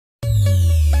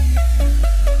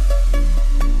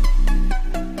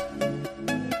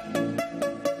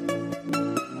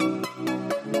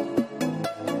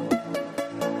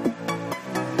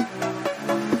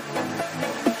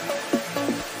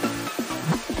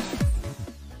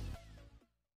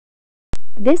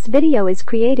This video is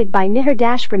created by Nihar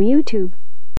Dash from YouTube.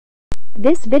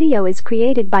 This video is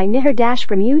created by Nihar Dash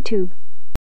from YouTube.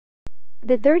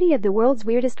 The 30 of the world's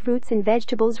weirdest fruits and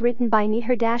vegetables written by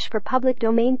Nihar Dash for public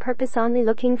domain purpose only.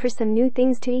 Looking for some new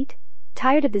things to eat?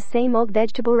 Tired of the same old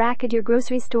vegetable rack at your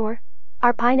grocery store?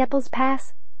 Are pineapples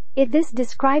pass? If this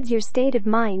describes your state of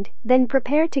mind, then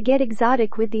prepare to get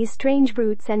exotic with these strange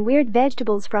fruits and weird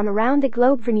vegetables from around the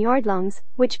globe, from yardlongs,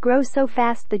 which grow so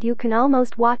fast that you can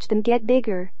almost watch them get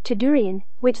bigger, to durian,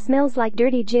 which smells like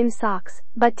dirty gym socks,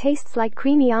 but tastes like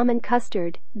creamy almond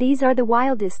custard. These are the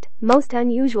wildest, most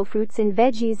unusual fruits and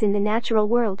veggies in the natural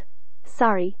world.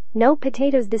 Sorry, no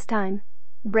potatoes this time.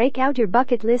 Break out your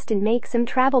bucket list and make some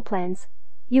travel plans.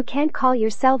 You can't call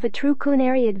yourself a true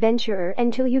culinary adventurer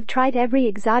until you've tried every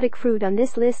exotic fruit on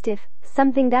this list. If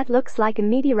something that looks like a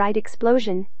meteorite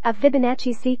explosion, a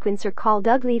Fibonacci sequencer called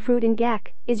ugly fruit and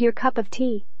gack, is your cup of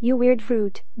tea, you weird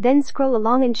fruit, then scroll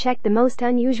along and check the most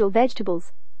unusual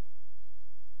vegetables.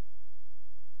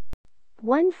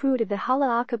 1. Fruit of the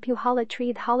Hala Akapu Hala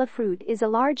tree. The hala fruit is a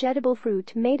large edible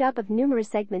fruit made up of numerous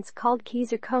segments called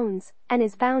keys or cones, and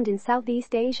is found in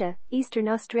Southeast Asia, Eastern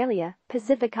Australia,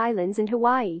 Pacific Islands and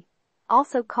Hawaii.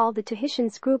 Also called the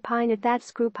Tahitian screw pine or thatch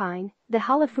screw pine, the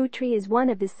hala fruit tree is one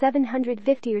of the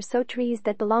 750 or so trees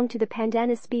that belong to the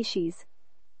Pandana species.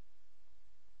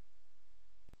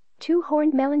 2.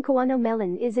 Horned melon. Guano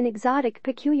melon is an exotic,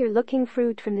 peculiar-looking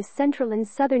fruit from the central and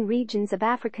southern regions of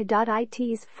Africa. It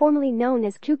is formerly known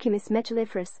as Cucumis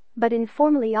melliferus, but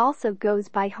informally also goes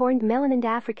by horned melon and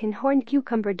African horned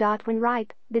cucumber. When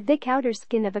ripe, the thick outer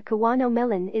skin of a guano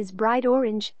melon is bright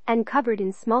orange and covered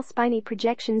in small spiny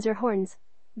projections or horns.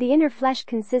 The inner flesh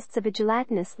consists of a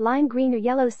gelatinous lime green or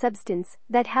yellow substance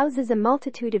that houses a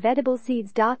multitude of edible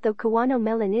seeds. Though guano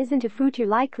melon isn't a fruit you're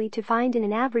likely to find in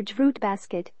an average fruit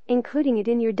basket, including it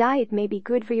in your diet may be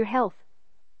good for your health.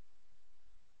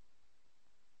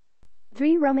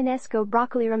 3. Romanesco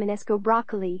broccoli. Romanesco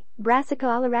broccoli, Brassica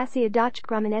oleracea.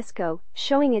 Romanesco,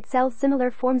 showing its similar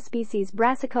form species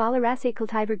Brassica oleracea.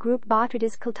 Cultivar group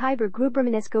Botrytis. Cultivar group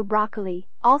Romanesco broccoli,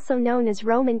 also known as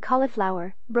Roman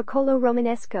cauliflower, Broccolo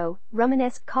romanesco,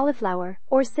 Romanesque cauliflower,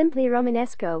 or simply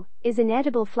Romanesco, is an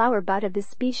edible flower bud of the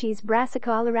species Brassica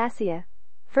oleracea.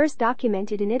 First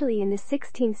documented in Italy in the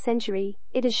 16th century,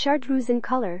 it is chartreuse in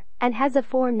color and has a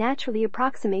form naturally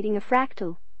approximating a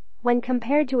fractal. When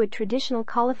compared to a traditional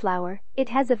cauliflower, it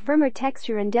has a firmer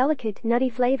texture and delicate, nutty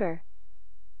flavor.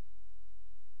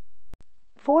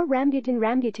 4. Rambutan.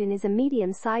 Rambutan is a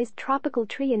medium-sized tropical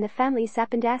tree in the family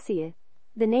Sapindaceae.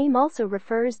 The name also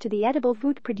refers to the edible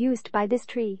fruit produced by this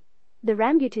tree. The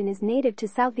rambutan is native to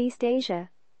Southeast Asia.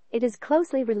 It is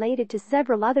closely related to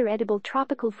several other edible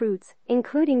tropical fruits,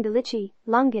 including the lychee,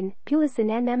 longan, pulicin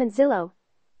and mamanzillo.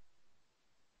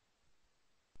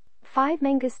 5.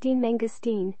 Mangosteen.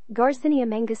 Mangosteen, Garcinia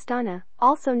mangostana,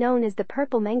 also known as the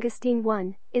purple mangosteen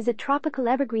 1, is a tropical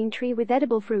evergreen tree with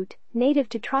edible fruit, native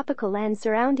to tropical lands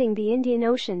surrounding the Indian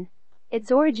Ocean. Its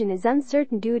origin is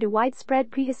uncertain due to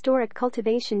widespread prehistoric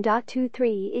cultivation.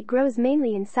 2-3 It grows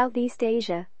mainly in Southeast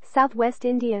Asia, Southwest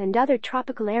India and other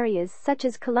tropical areas such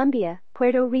as Colombia,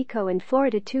 Puerto Rico and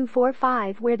Florida.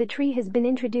 2-4-5 Where the tree has been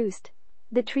introduced.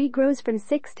 The tree grows from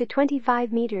 6 to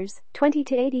 25 meters, 20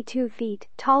 to 82 feet,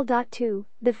 tall. 2.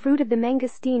 The fruit of the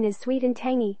mangosteen is sweet and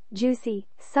tangy, juicy,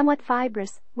 somewhat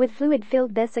fibrous, with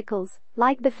fluid-filled vesicles,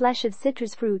 like the flesh of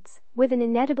citrus fruits, with an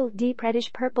inedible deep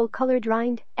reddish-purple colored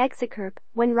rind, exocarp,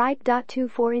 when ripe.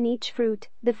 2-4 In each fruit,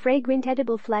 the fragrant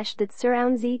edible flesh that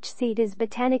surrounds each seed is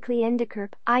botanically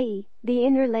endocarp, i.e., the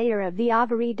inner layer of the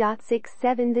ovary.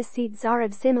 6-7 The seeds are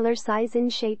of similar size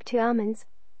and shape to almonds.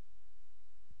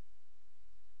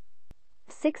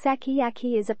 6. Ackee.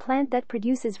 Ackee is a plant that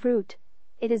produces fruit.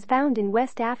 It is found in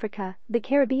West Africa, the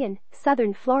Caribbean,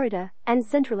 southern Florida, and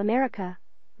Central America.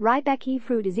 Ripe ackee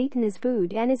fruit is eaten as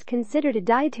food and is considered a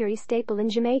dietary staple in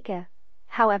Jamaica.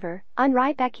 However,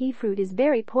 unripe ackee fruit is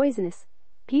very poisonous.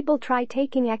 People try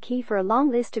taking ackee for a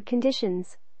long list of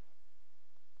conditions.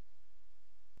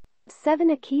 7.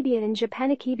 Akebia. In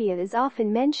Japan, akebia is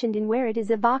often mentioned in where it is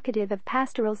evocative of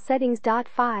pastoral settings.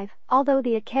 5 Although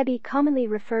the akebi commonly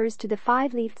refers to the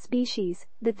 5-leafed species,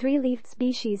 the 3-leafed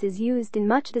species is used in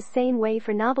much the same way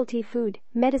for novelty food,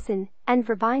 medicine, and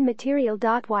for vine material.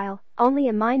 While only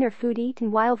a minor food eaten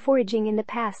while foraging in the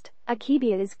past,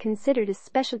 akebia is considered a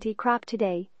specialty crop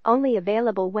today, only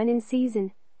available when in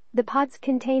season. The pods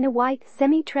contain a white,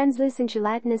 semi-translucent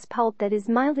gelatinous pulp that is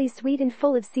mildly sweet and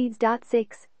full of seeds.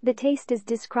 6. The taste is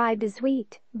described as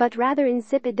sweet, but rather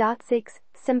insipid. 6.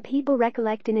 Some people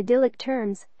recollect in idyllic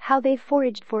terms how they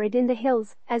foraged for it in the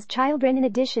hills as children. In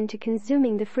addition to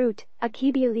consuming the fruit,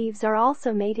 akebia leaves are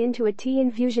also made into a tea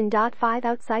infusion. 5.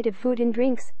 Outside of food and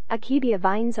drinks, akebia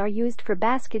vines are used for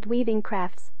basket weaving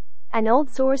crafts. An old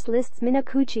source lists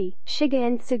Minakuchi, Shiga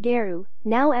and Tsugaru,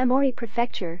 now Aomori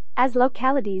Prefecture, as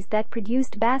localities that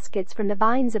produced baskets from the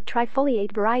vines of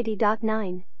trifoliate variety.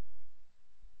 9.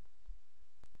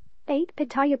 8.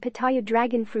 Pitaya. Pitaya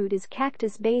dragon fruit is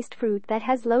cactus-based fruit that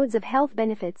has loads of health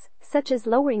benefits, such as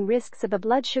lowering risks of a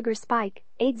blood sugar spike,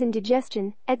 aids in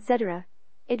digestion, etc.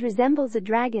 It resembles a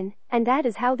dragon, and that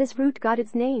is how this fruit got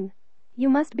its name. You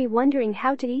must be wondering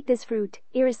how to eat this fruit,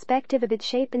 irrespective of its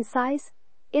shape and size.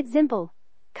 It's simple.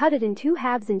 Cut it in 2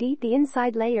 halves and eat the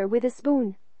inside layer with a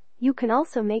spoon. You can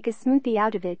also make a smoothie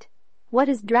out of it. What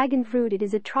is dragon fruit? It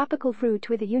is a tropical fruit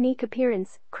with a unique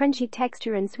appearance, crunchy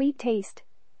texture and sweet taste.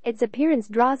 Its appearance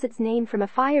draws its name from a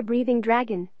fire-breathing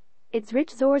dragon. Its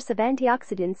rich source of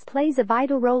antioxidants plays a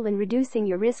vital role in reducing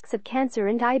your risks of cancer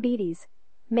and diabetes.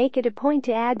 Make it a point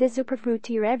to add this superfruit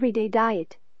to your everyday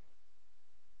diet.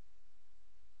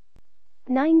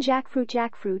 9. Jackfruit.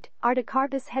 Jackfruit,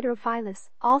 Artocarpus heterophyllus,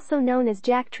 also known as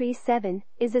jack tree. 7,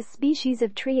 is a species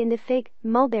of tree in the fig,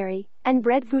 mulberry, and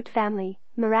breadfruit family,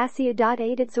 Maracia.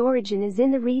 8. Its origin is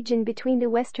in the region between the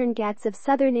western Ghats of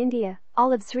southern India,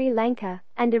 all of Sri Lanka,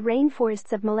 and the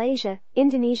rainforests of Malaysia,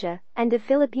 Indonesia, and the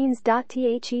Philippines.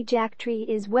 The jack tree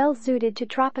is well suited to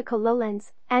tropical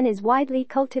lowlands, and is widely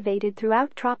cultivated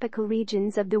throughout tropical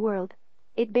regions of the world.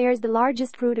 It bears the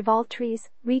largest fruit of all trees,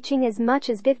 reaching as much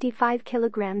as 55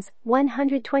 kilograms,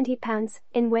 120 pounds,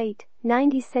 in weight,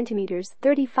 90 centimeters,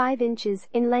 35 inches,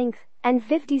 in length, and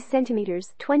 50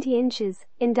 centimeters, 20 inches,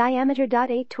 in diameter.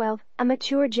 812, a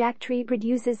mature jack tree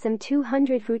produces some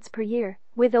 200 fruits per year,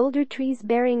 with older trees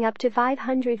bearing up to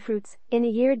 500 fruits in a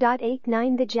year.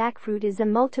 89. The jackfruit is a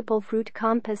multiple fruit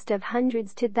composed of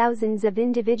hundreds to thousands of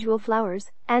individual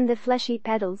flowers, and the fleshy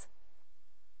petals.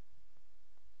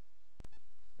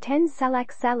 10.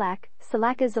 Salak. Salak,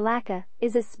 Salacca zalaca,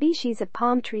 is a species of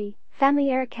palm tree, family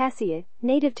Ericaceae,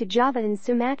 native to Java and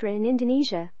Sumatra in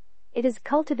Indonesia. It is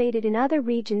cultivated in other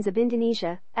regions of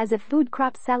Indonesia as a food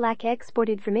crop. Salak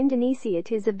exported from Indonesia.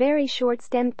 It is a very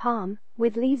short-stemmed palm,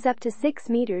 with leaves up to 6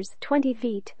 meters 20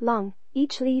 feet long.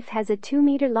 Each leaf has a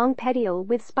 2-meter-long petiole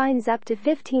with spines up to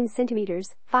 15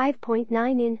 centimeters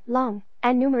 5.9 in long,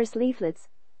 and numerous leaflets.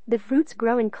 The fruits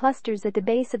grow in clusters at the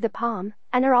base of the palm,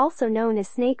 and are also known as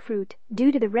snake fruit,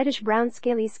 due to the reddish-brown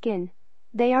scaly skin.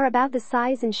 They are about the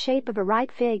size and shape of a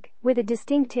ripe fig, with a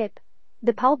distinct tip.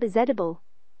 The pulp is edible.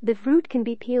 The fruit can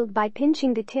be peeled by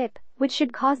pinching the tip, which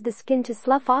should cause the skin to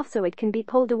slough off so it can be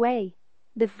pulled away.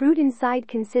 The fruit inside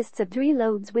consists of 3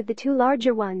 lobes, with the 2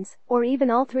 larger ones, or even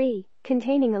all 3,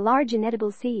 containing a large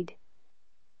inedible seed.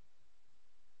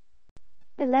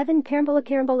 11. Carambola.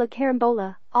 Carambola.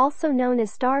 Carambola, also known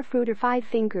as star fruit or 5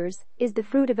 fingers, is the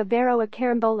fruit of a Varroa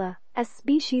carambola, a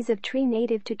species of tree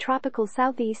native to tropical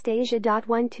Southeast Asia.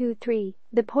 1, 2, 3.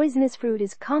 The poisonous fruit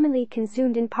is commonly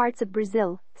consumed in parts of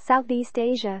Brazil, Southeast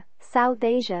Asia, South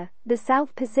Asia, the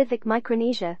South Pacific,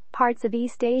 Micronesia, parts of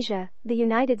East Asia, the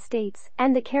United States,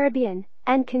 and the Caribbean,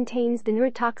 and contains the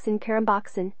neurotoxin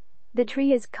caramboxin. The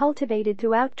tree is cultivated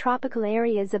throughout tropical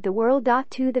areas of the world.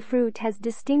 2. The fruit has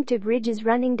distinctive ridges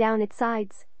running down its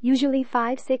sides, usually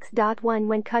 5-6. 1.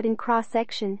 When cut in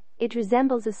cross-section, it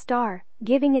resembles a star,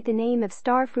 giving it the name of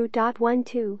star fruit. 1,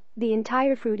 2. The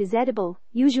entire fruit is edible,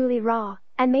 usually raw,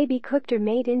 and may be cooked or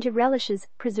made into relishes,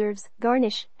 preserves,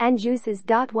 garnish, and juices.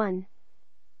 1.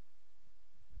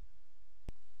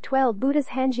 12. Buddha's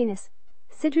hand. Genus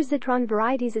Citrus. Citron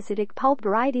varieties. Acidic pulp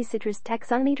varieties. Citrus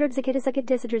taxonomy.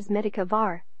 Citrus medica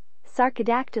var.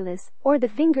 Sarcodactylus, or the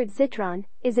fingered citron,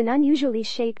 is an unusually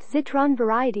shaped citron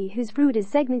variety whose fruit is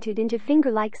segmented into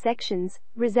finger-like sections,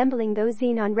 resembling those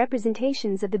seen on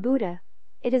representations of the Buddha.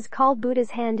 It is called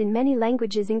Buddha's hand in many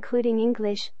languages including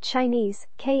English, Chinese,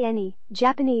 Kne,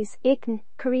 Japanese, Ikn,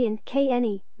 Korean,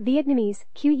 Kne, Vietnamese,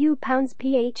 Qu pounds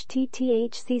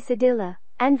phttHc Sedilla,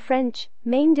 and French,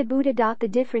 main de Buddha. The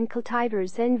different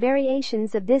cultivars and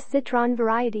variations of this citron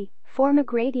variety form a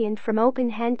gradient from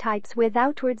open hand types with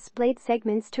outward splayed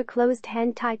segments to closed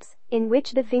hand types, in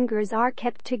which the fingers are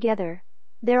kept together.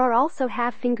 There are also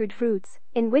half-fingered fruits,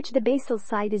 in which the basal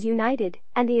side is united,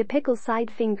 and the apical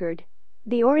side fingered.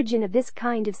 The origin of this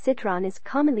kind of citron is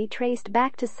commonly traced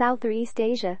back to South or East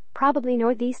Asia, probably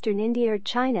northeastern India or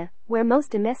China, where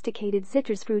most domesticated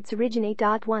citrus fruits originate.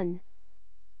 1.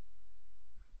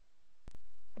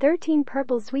 13.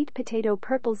 Purple sweet potato.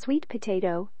 Purple sweet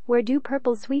potato. Where do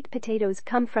purple sweet potatoes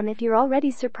come from? If you're already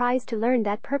surprised to learn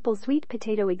that purple sweet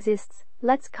potato exists,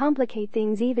 let's complicate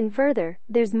things even further.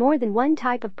 There's more than one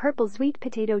type of purple sweet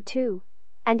potato too.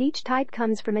 And each type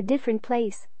comes from a different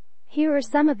place. Here are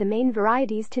some of the main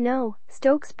varieties to know.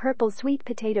 Stokes purple sweet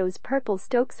potatoes. Purple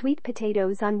Stokes sweet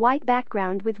potatoes on white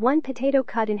background with one potato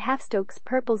cut in half. Stokes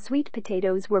purple sweet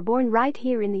potatoes were born right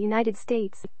here in the United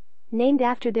States. Named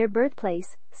after their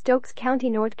birthplace, Stokes County,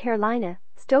 North Carolina,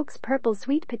 Stokes purple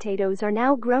sweet potatoes are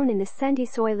now grown in the sandy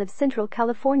soil of Central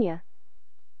California.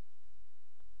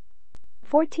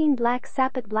 14. Black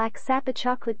Sapot. Black Sapot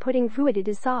chocolate pudding fruit. It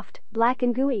is soft, black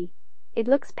and gooey. It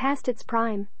looks past its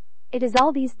prime. It is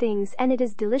all these things and it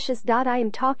is delicious. I am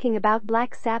talking about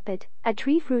black sapot, a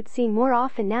tree fruit seen more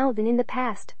often now than in the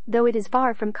past, though it is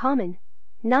far from common.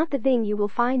 Not the thing you will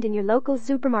find in your local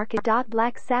supermarket.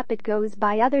 Black sapot goes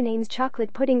by other names: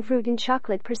 chocolate pudding fruit and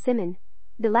chocolate persimmon.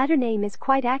 The latter name is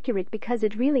quite accurate because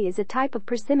it really is a type of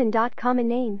persimmon. Common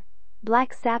name: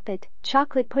 black sapot,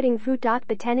 chocolate pudding fruit.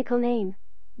 Botanical name: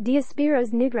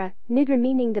 Diospyros nigra, nigra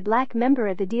meaning the black member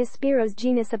of the Diospyros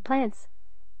genus of plants.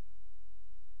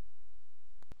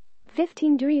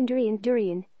 15. Durian.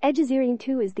 Durian, Edgezirian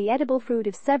 2 is the edible fruit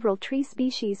of several tree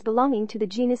species belonging to the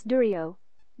genus Durio.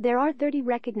 There are 30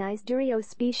 recognized Durio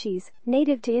species,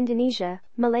 native to Indonesia,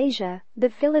 Malaysia,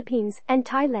 the Philippines, and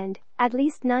Thailand, at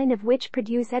least 9 of which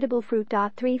produce edible fruit.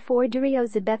 34. Durio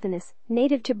zibethanus,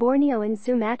 native to Borneo and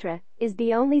Sumatra, is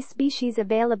the only species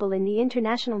available in the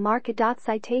international market.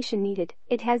 Citation needed.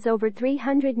 It has over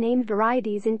 300 named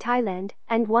varieties in Thailand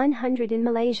and 100 in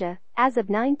Malaysia, as of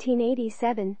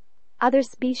 1987. Other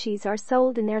species are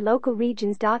sold in their local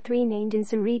regions. 3. Named in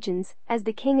some regions as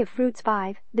the king of fruits.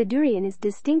 5. The durian is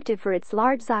distinctive for its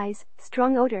large size,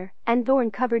 strong odor, and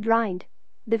thorn-covered rind.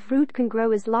 The fruit can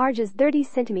grow as large as 30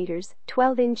 centimeters,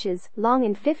 12 inches long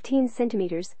and 15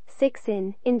 centimeters, 6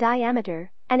 in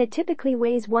diameter, and it typically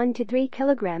weighs 1 to 3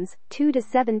 kilograms, 2 to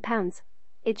 7 pounds.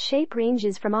 Its shape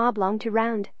ranges from oblong to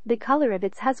round, the color of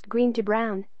its husk green to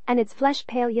brown, and its flesh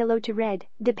pale yellow to red,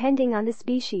 depending on the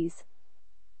species.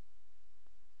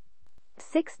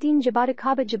 16.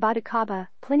 Jaboticaba. Jaboticaba,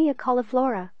 Plinia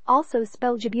cauliflora, also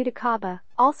spelled jabuticaba,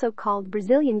 also called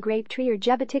Brazilian grape tree or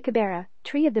jabuticabera,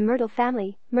 tree of the myrtle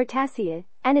family, Myrtaceae,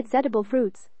 and its edible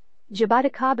fruits.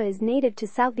 Jaboticaba is native to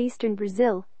southeastern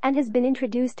Brazil and has been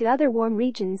introduced to other warm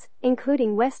regions,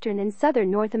 including western and southern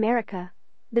North America.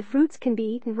 The fruits can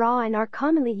be eaten raw and are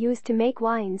commonly used to make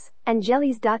wines and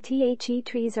jellies. The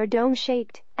trees are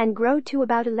dome-shaped and grow to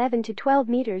about 11 to 12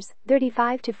 meters,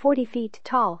 35 to 40 feet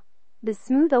tall. The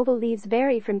smooth oval leaves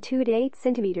vary from 2 to 8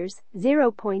 centimeters,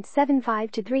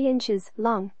 0.75 to 3 inches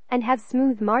long, and have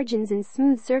smooth margins and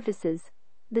smooth surfaces.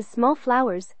 The small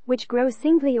flowers, which grow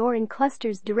singly or in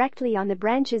clusters directly on the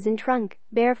branches and trunk,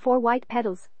 bear 4 white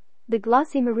petals. The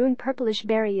glossy maroon purplish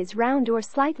berry is round or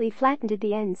slightly flattened at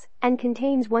the ends and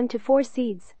contains 1 to 4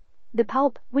 seeds. The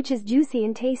pulp, which is juicy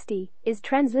and tasty, is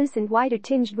translucent white or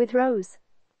tinged with rose.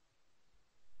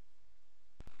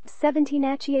 17.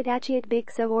 Achiate. Achiate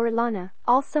bixa orellana,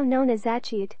 also known as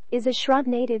achiate, is a shrub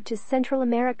native to Central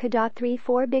America.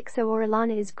 34. Bixa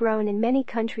orellana is grown in many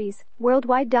countries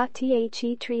worldwide.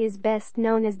 The tree is best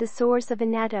known as the source of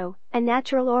annatto, a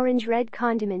natural orange-red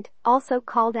condiment, also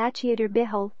called achiate or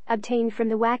bihol, obtained from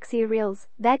the waxy arils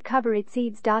that cover its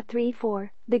seeds.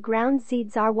 34. The ground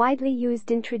seeds are widely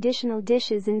used in traditional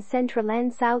dishes in Central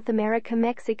and South America,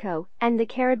 Mexico, and the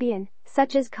Caribbean,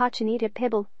 such as cochinita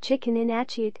pibil, chicken in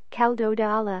achiate, caldo de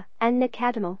olla, and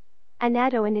nacatamal.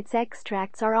 Annatto and its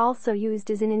extracts are also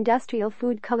used as an industrial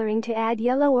food coloring to add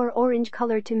yellow or orange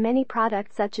color to many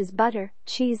products such as butter,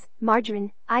 cheese,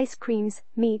 margarine, ice creams,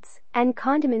 meats, and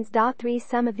condiments. 3.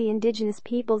 Some of the indigenous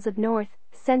peoples of North,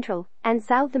 Central, and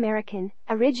South American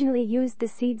originally used the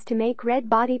seeds to make red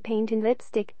body paint and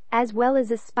lipstick, as well as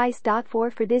a spice.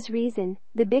 4. For this reason,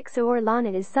 the Bixa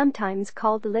orellana is sometimes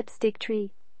called the lipstick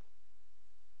tree.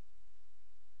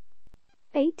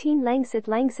 18. Langsat.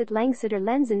 Langsat or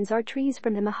lenzins are trees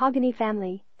from the mahogany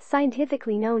family,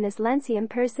 scientifically known as Lancium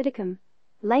parasiticum.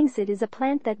 Langsat is a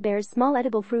plant that bears small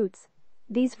edible fruits.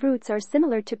 These fruits are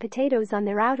similar to potatoes on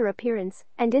their outer appearance,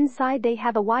 and inside they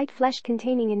have a white flesh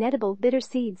containing inedible bitter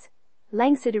seeds.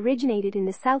 Langsat originated in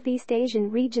the Southeast Asian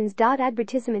regions.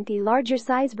 Advertisement. The larger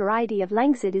size variety of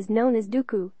langsat is known as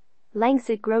duku.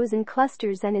 Langsat grows in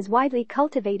clusters and is widely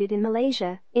cultivated in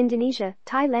Malaysia, Indonesia,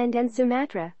 Thailand and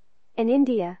Sumatra. In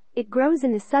India, it grows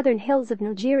in the southern hills of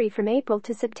Nilgiri from April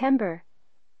to September.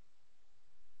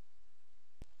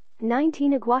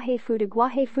 19. Aguaje fruit.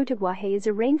 Aguaje fruit. Aguaje is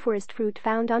a rainforest fruit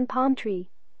found on palm tree.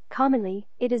 Commonly,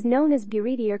 it is known as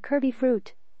buriti or curvy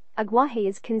fruit. Aguaje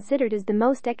is considered as the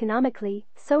most economically,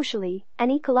 socially,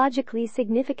 and ecologically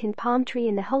significant palm tree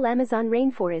in the whole Amazon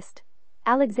rainforest.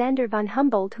 Alexander von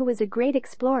Humboldt, who was a great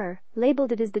explorer,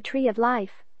 labeled it as the tree of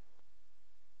life.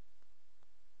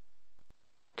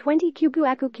 20.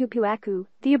 Cupuacu.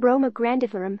 Theobroma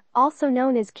grandiferum, also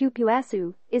known as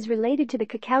cupuaçu, is related to the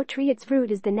cacao tree. Its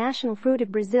fruit is the national fruit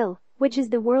of Brazil, which is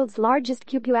the world's largest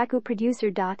cupuaçu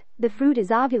producer. The fruit is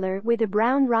ovular with a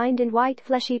brown rind and white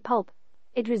fleshy pulp.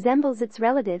 It resembles its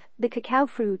relative, the cacao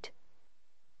fruit.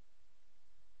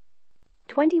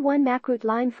 21. Macroot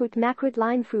lime fruit. Macroot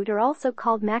lime fruit are also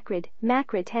called macrid,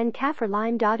 and kaffir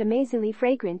lime. Amazingly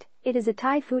fragrant, it is a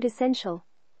Thai food essential.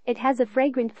 It has a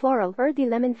fragrant floral, earthy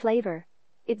lemon flavor.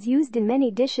 It's used in many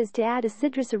dishes to add a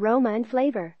citrus aroma and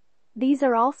flavor. These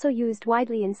are also used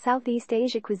widely in Southeast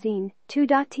Asia cuisine. 2.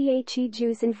 The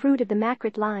juice and fruit of the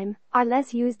macroot lime are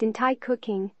less used in Thai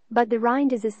cooking, but the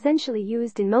rind is essentially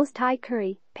used in most Thai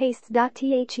curry pastes.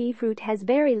 The fruit has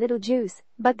very little juice,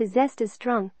 but the zest is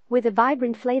strong, with a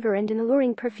vibrant flavor and an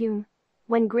alluring perfume.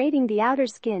 When grating the outer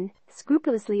skin,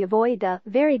 scrupulously avoid the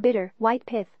very bitter white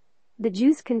pith. The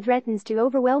juice threatens to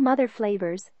overwhelm other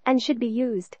flavors and should be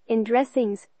used in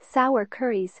dressings, sour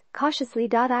curries, cautiously.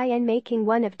 In making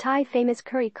one of Thai famous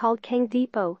curry called Keng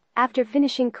Dipo, after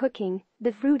finishing cooking,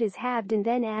 the fruit is halved and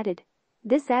then added.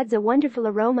 This adds a wonderful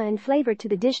aroma and flavor to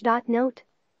the dish. Note: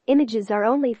 images are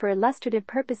only for illustrative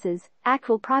purposes,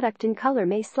 actual product and color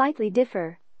may slightly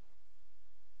differ.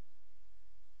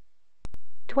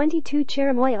 22.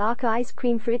 Cherimoya Aka ice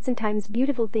cream fruit. Sometimes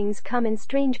beautiful things come in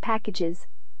strange packages.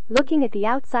 Looking at the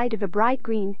outside of a bright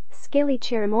green, scaly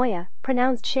cherimoya,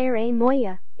 pronounced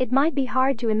cher-a-moya, it might be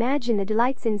hard to imagine the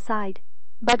delights inside.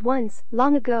 But once,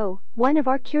 long ago, one of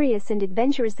our curious and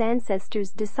adventurous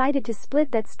ancestors decided to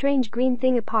split that strange green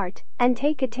thing apart and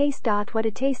take a taste. What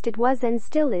a taste it was and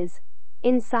still is.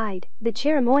 Inside, the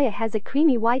cherimoya has a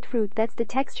creamy white fruit that's the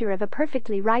texture of a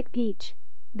perfectly ripe peach.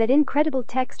 That incredible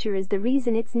texture is the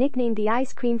reason it's nicknamed the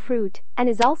ice cream fruit and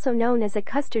is also known as a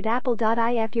custard apple.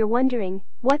 If you're wondering,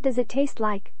 what does it taste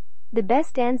like? The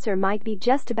best answer might be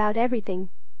just about everything.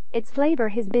 Its flavor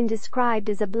has been described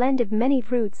as a blend of many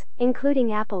fruits,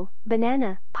 including apple,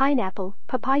 banana, pineapple,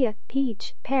 papaya,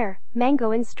 peach, pear,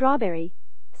 mango and strawberry.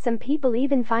 Some people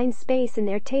even find space in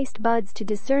their taste buds to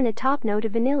discern a top note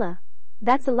of vanilla.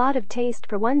 That's a lot of taste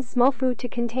for one small fruit to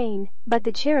contain, but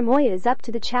the cherimoya is up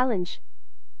to the challenge.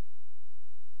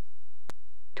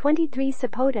 23.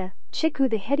 Sapota, chiku.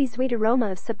 The heady sweet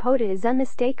aroma of sapota is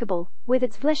unmistakable, with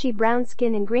its fleshy brown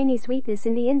skin and grainy sweetness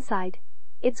in the inside.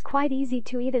 It's quite easy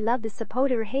to either love the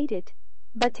sapota or hate it.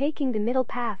 But taking the middle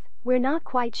path, we're not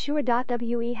quite sure.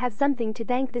 We have something to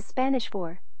thank the Spanish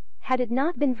for. Had it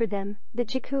not been for them, the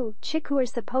chiku or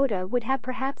sapota would have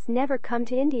perhaps never come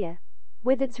to India.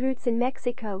 With its roots in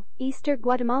Mexico, eastern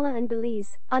Guatemala and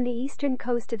Belize, on the eastern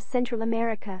coast of Central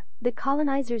America, the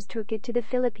colonizers took it to the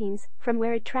Philippines, from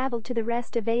where it traveled to the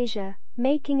rest of Asia,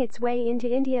 making its way into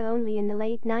India only in the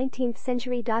late 19th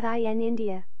century. In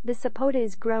India, the sapota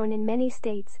is grown in many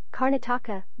states: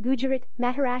 Karnataka, Gujarat,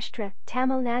 Maharashtra,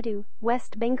 Tamil Nadu,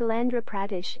 West Bengal, Andhra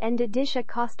Pradesh and Odisha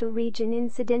coastal region.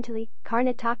 Incidentally,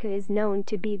 Karnataka is known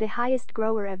to be the highest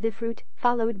grower of the fruit,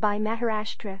 followed by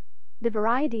Maharashtra. The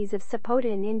varieties of sapota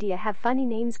in India have funny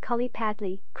names: Kuli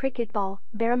Patli, cricket ball,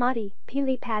 Baramati,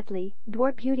 Pili Patli,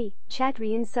 dwarf beauty,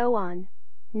 chatri and so on.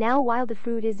 Now, while the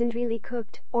fruit isn't really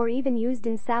cooked or even used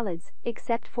in salads,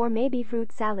 except for maybe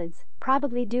fruit salads,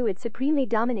 probably due its supremely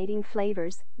dominating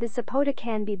flavors, the sapota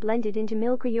can be blended into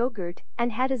milk or yogurt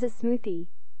and had as a smoothie.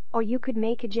 Or you could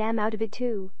make a jam out of it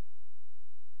too.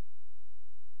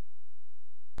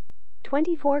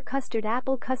 24. Custard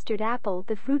apple.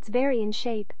 The fruits vary in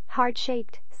shape: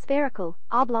 heart-shaped, spherical,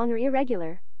 oblong or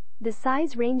irregular. The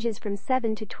size ranges from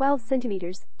 7 to 12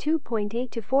 centimeters, 2.8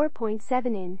 to 4.7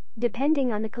 in,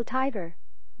 depending on the cultivar.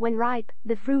 When ripe,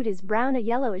 the fruit is brown or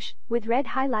yellowish, with red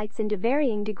highlights and a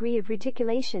varying degree of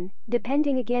reticulation,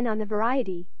 depending again on the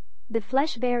variety. The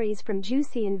flesh varies from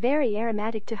juicy and very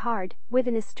aromatic to hard, with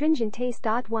an astringent taste.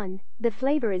 1. The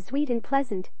flavor is sweet and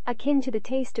pleasant, akin to the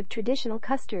taste of traditional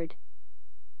custard.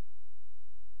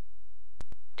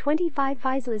 25.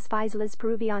 Physalis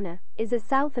peruviana is a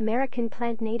South American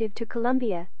plant native to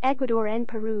Colombia, Ecuador and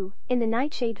Peru, in the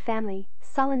nightshade family,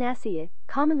 Solanaceae,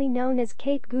 commonly known as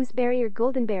Cape gooseberry or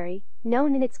goldenberry,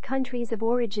 known in its countries of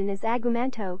origin as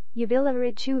agumanto, Uvilla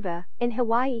or Ichuva, in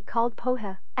Hawaii called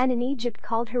poha, and in Egypt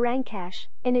called harankash,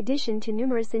 in addition to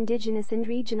numerous indigenous and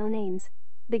regional names.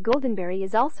 The goldenberry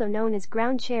is also known as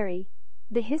ground cherry.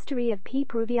 The history of P.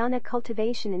 peruviana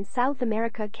cultivation in South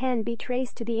America can be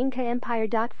traced to the Inca Empire.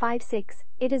 56.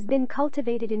 It has been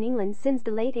cultivated in England since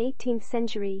the late 18th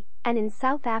century, and in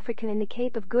South Africa and the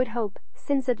Cape of Good Hope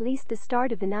since at least the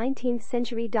start of the 19th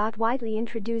century. Widely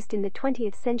introduced in the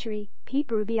 20th century, P.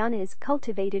 peruviana is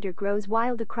cultivated or grows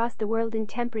wild across the world in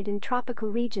temperate and tropical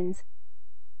regions.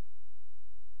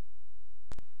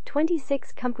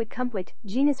 26. Kumquat,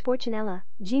 genus Fortunella,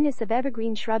 genus of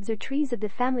evergreen shrubs or trees of the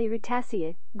family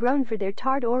Rutaceae, grown for their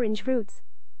tart orange roots.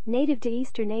 Native to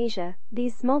Eastern Asia,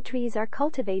 these small trees are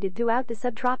cultivated throughout the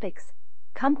subtropics.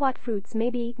 Kumquat fruits may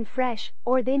be eaten fresh,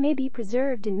 or they may be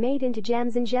preserved and made into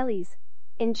jams and jellies.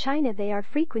 In China they are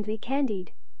frequently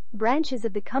candied. Branches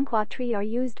of the kumquat tree are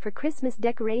used for Christmas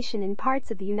decoration in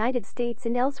parts of the United States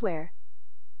and elsewhere.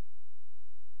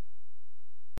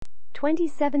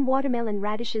 27. Watermelon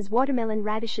radishes. Watermelon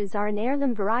radishes are an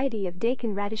heirloom variety of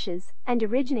daikon radishes and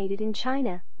originated in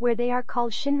China, where they are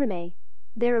called shinramei.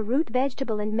 They're a root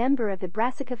vegetable and member of the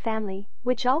Brassica family,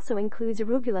 which also includes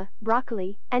arugula,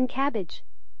 broccoli, and cabbage.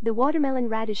 The watermelon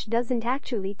radish doesn't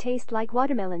actually taste like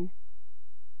watermelon.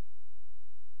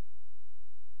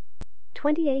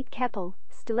 28. Keppel,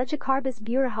 Stellichicarbus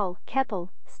burahul.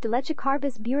 Keppel,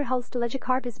 Stellichicarbus burahul.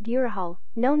 Stellichicarbus burahul,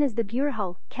 known as the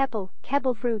burahul, Keppel,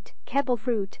 Keppel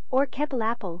fruit, or Keppel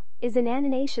apple, is an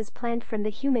annanaceous plant from the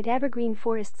humid evergreen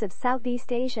forests of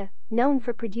Southeast Asia, known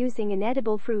for producing an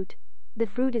edible fruit. The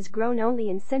fruit is grown only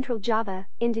in central Java,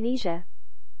 Indonesia.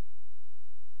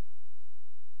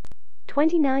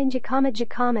 29. Jicama.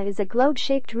 Jicama is a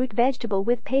globe-shaped root vegetable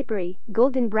with papery,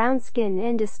 golden brown skin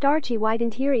and a starchy white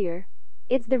interior.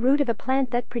 It's the root of a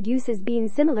plant that produces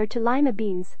beans similar to lima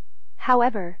beans.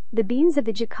 However, the beans of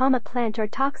the jicama plant are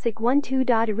toxic. 2.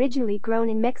 Originally grown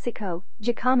in Mexico,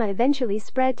 jicama eventually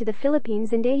spread to the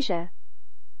Philippines and Asia.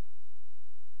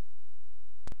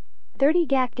 30.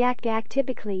 Gak.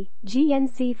 Typically,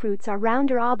 GNC fruits are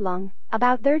round or oblong,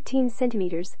 about 13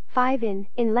 centimeters, 5 in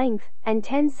length, and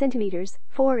 10 centimeters,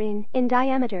 4 in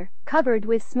diameter, covered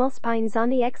with small spines on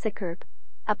the exocarp.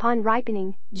 Upon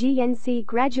ripening, GNC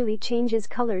gradually changes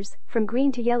colors, from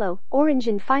green to yellow, orange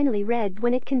and finally red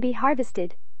when it can be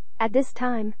harvested. At this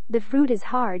time, the fruit is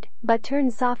hard, but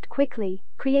turns soft quickly,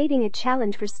 creating a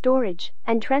challenge for storage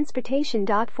and transportation.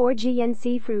 4.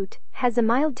 GNC fruit has a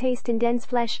mild taste and dense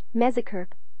flesh,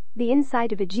 mesocarp. The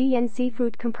inside of a GNC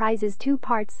fruit comprises two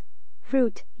parts: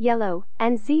 fruit, yellow,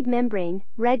 and seed membrane,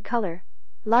 red color.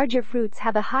 Larger fruits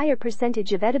have a higher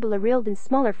percentage of edible aril than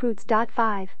smaller fruits.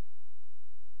 5.